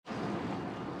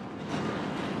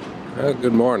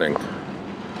Good morning.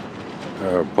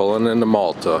 Pulling into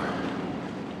Malta.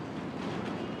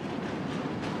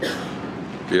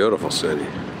 Beautiful city.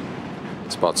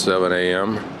 It's about 7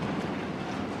 a.m.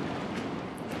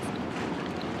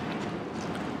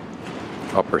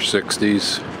 Upper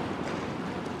 60s.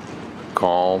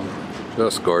 Calm.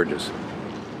 Just gorgeous.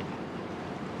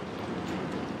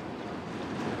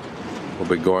 We'll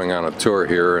be going on a tour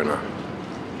here in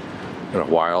a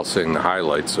while, seeing the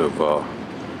highlights of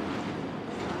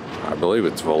I believe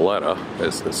it's Valletta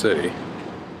is the city.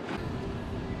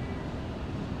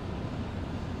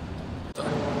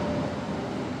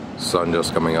 Sun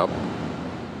just coming up.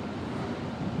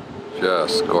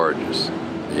 Just gorgeous.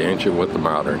 The ancient with the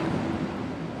modern.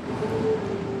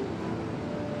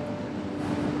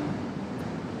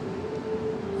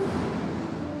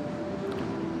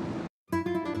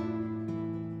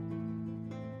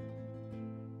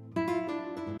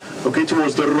 Okay,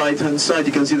 towards the right-hand side,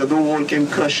 you can see that the wall came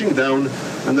crashing down,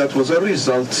 and that was a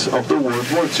result of the World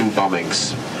War II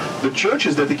bombings. The church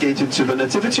is dedicated to the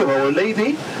Nativity of Our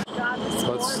Lady.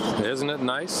 Isn't it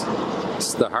nice?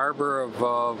 It's the harbor of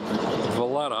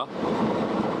Valletta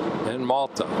in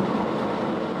Malta.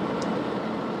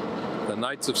 The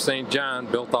Knights of St. John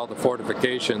built all the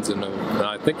fortifications in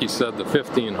I think he said the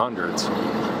 1500s.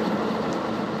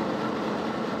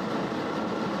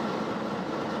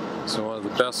 It's one of the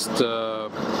best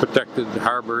protected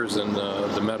harbors in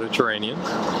the Mediterranean.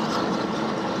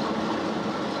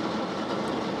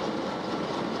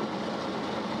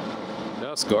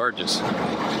 That's gorgeous.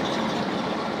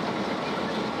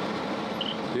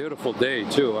 Beautiful day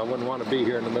too. I wouldn't want to be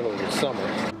here in the middle of the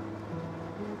summer.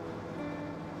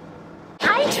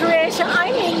 Hi Trish,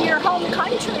 I'm in your home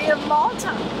country of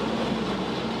Malta.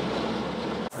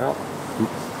 Well,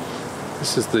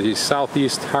 this is the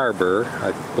southeast harbor.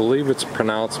 I believe it's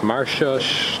pronounced Marsha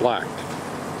Schlacht.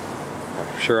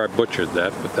 I'm sure I butchered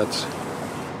that, but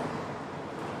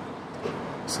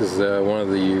this is one of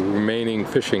the remaining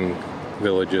fishing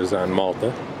villages on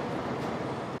Malta.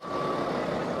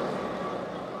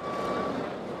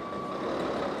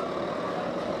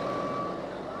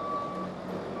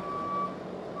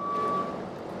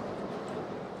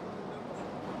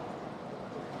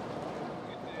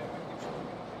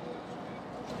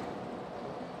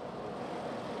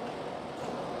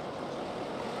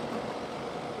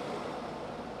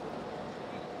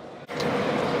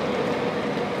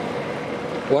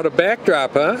 What a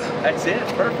backdrop, huh? That's it,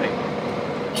 perfect.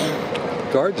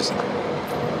 Gorgeous.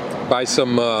 Buy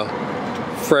some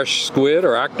fresh squid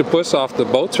or octopus off the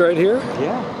boats right here.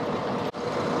 Yeah.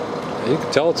 You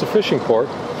can tell it's a fishing port.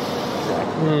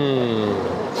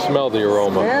 Smell the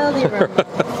aroma. Smell the aroma.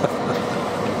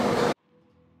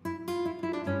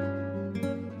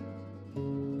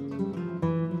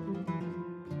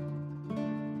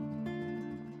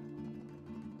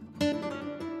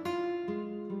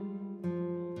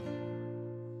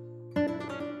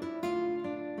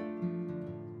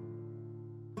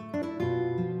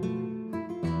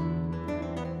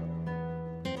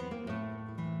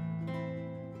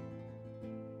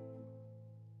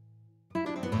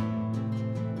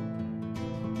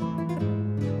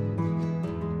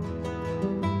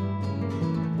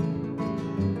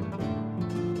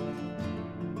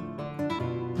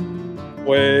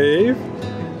 Wave.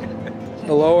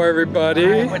 Hello, everybody.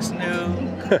 Hi, what's new?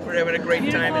 We're having a great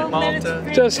time in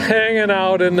Malta. Just hanging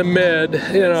out in the mid,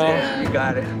 you know. You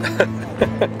got it.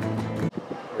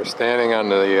 We're standing on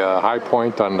the high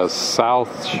point on the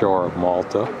south shore of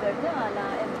Malta.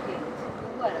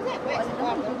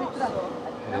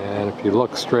 And if you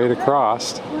look straight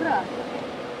across,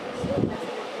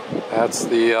 that's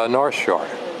the north shore.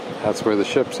 That's where the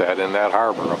ship's at, in that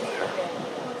harbor up there.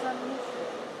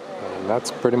 And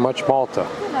that's pretty much Malta.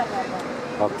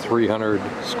 About 300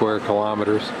 square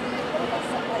kilometers.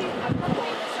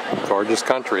 Gorgeous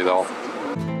country though.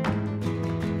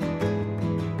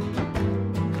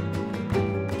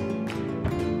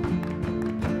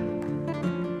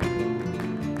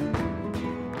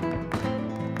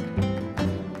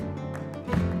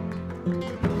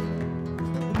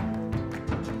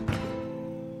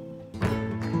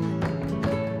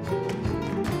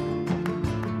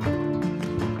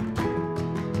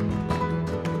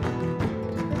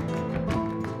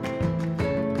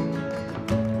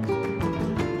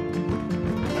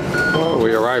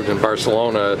 We arrived in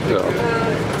Barcelona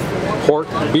at Port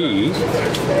B,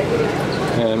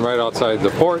 and right outside the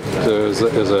port is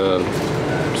a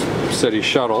city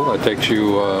shuttle that takes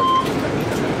you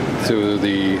to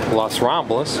the Las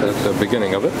Ramblas at the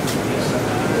beginning of it.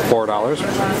 $4,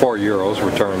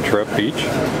 €4 return trip each.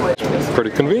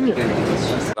 pretty convenient.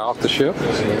 Off the ship,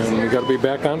 and we got to be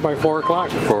back on by 4 o'clock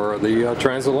for the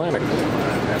transatlantic.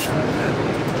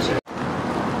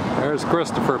 There's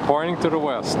Christopher pointing to the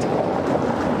west.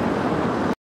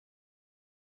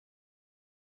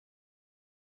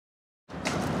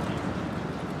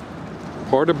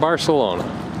 Port of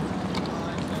Barcelona.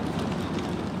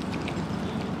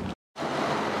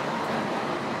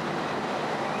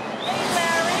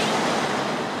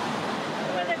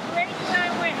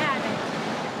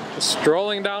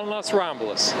 Strolling down Los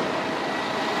Ramblas.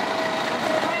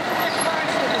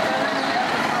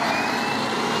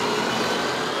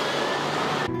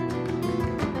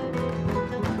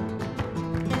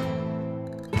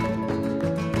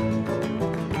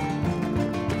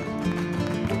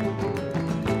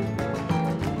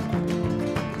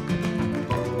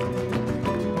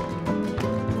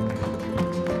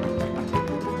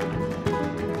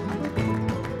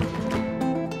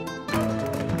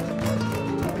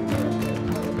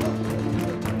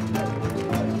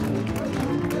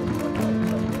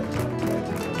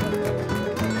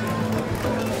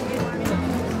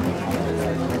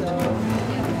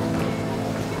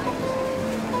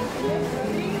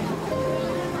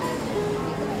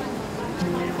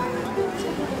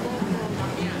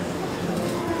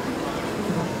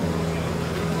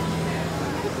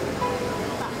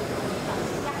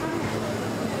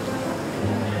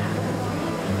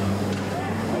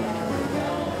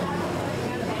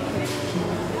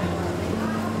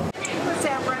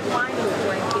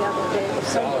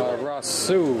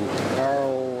 Rossu,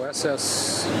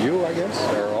 R-O-S-S-U, I guess,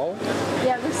 or O?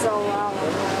 Yeah, this is all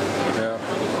olive. Yeah.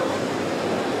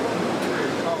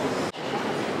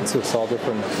 Is this all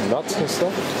different nuts and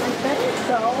stuff? I think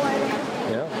so.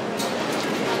 Yeah.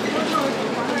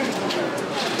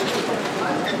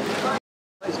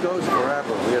 This goes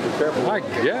forever. We have to be careful. I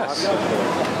guess.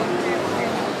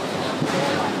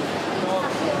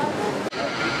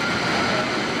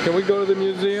 Can we go to the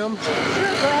museum? Sure, go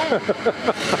ahead.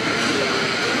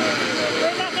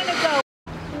 We're not going to go.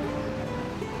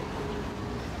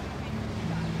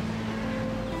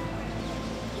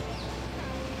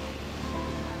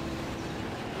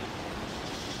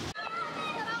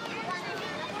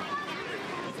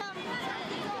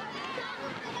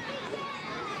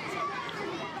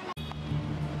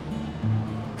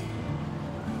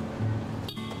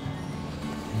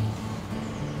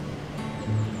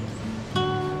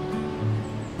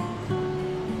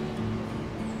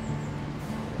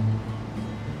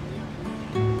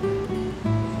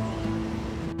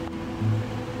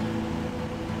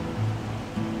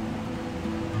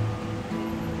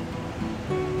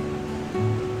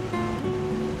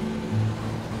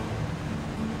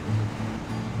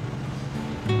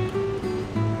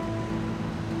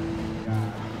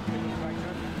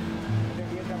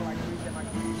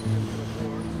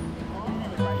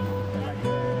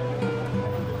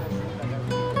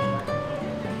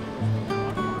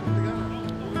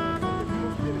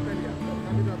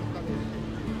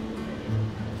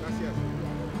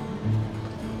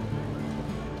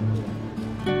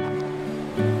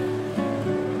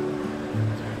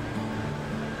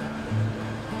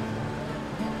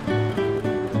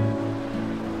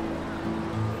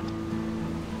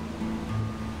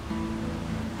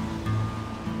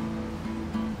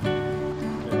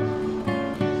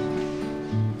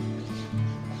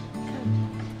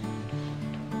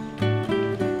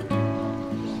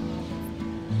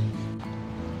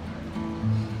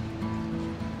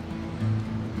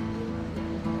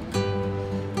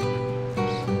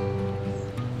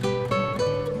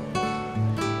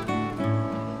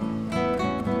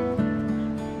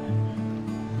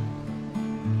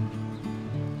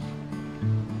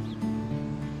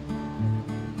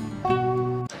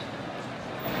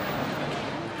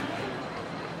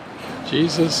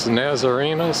 Jesus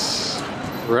Nazarenus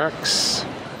Rex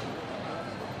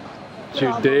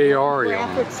Judaeorium.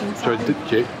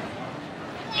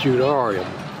 Judaeorium.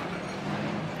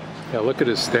 Yeah, look at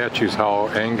his statues, how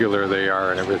angular they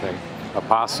are and everything.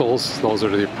 Apostles, those are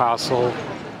the apostle.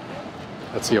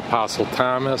 That's the Apostle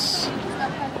Thomas.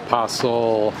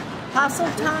 Apostle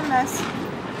Thomas.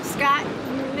 Scott,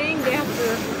 named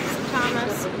after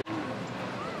Thomas.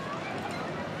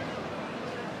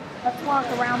 Let's walk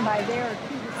around by there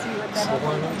too to see what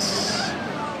that is.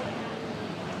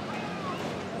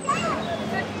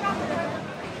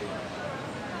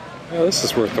 Yeah, this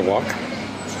is worth the walk.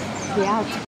 Yeah.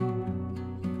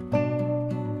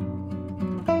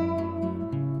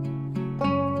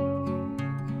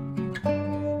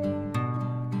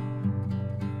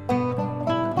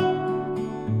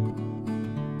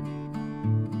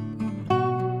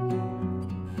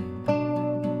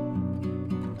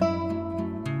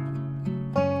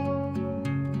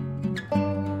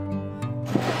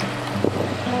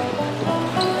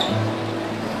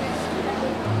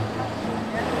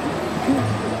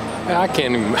 I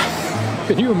can't even.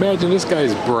 Can you imagine this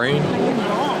guy's brain?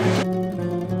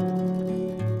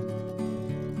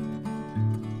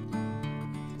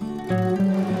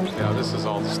 Yeah, this is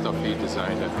all the stuff he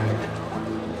designed, I think.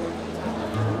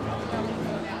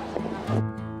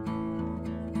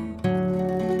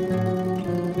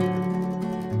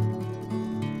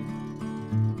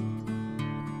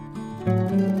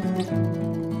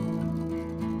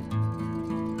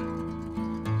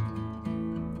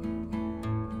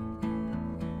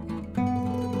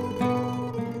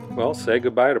 Well, say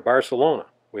goodbye to Barcelona.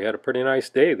 We had a pretty nice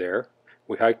day there.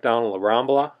 We hiked down La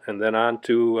Rambla and then on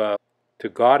to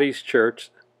Gaudi's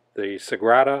church, the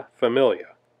Sagrada Familia.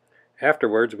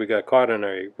 Afterwards, we got caught in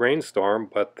a rainstorm,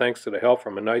 but thanks to the help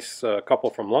from a nice couple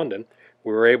from London,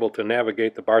 we were able to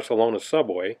navigate the Barcelona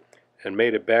subway and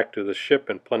made it back to the ship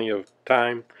in plenty of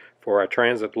time for our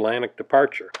transatlantic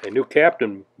departure. A new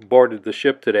captain boarded the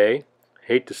ship today.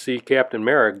 Hate to see Captain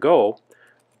Merrick go,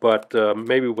 but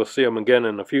maybe we'll see him again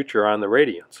in the future on the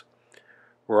Radiants.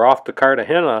 We're off to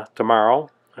Cartagena tomorrow,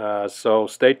 so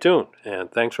stay tuned,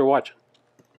 and thanks for watching.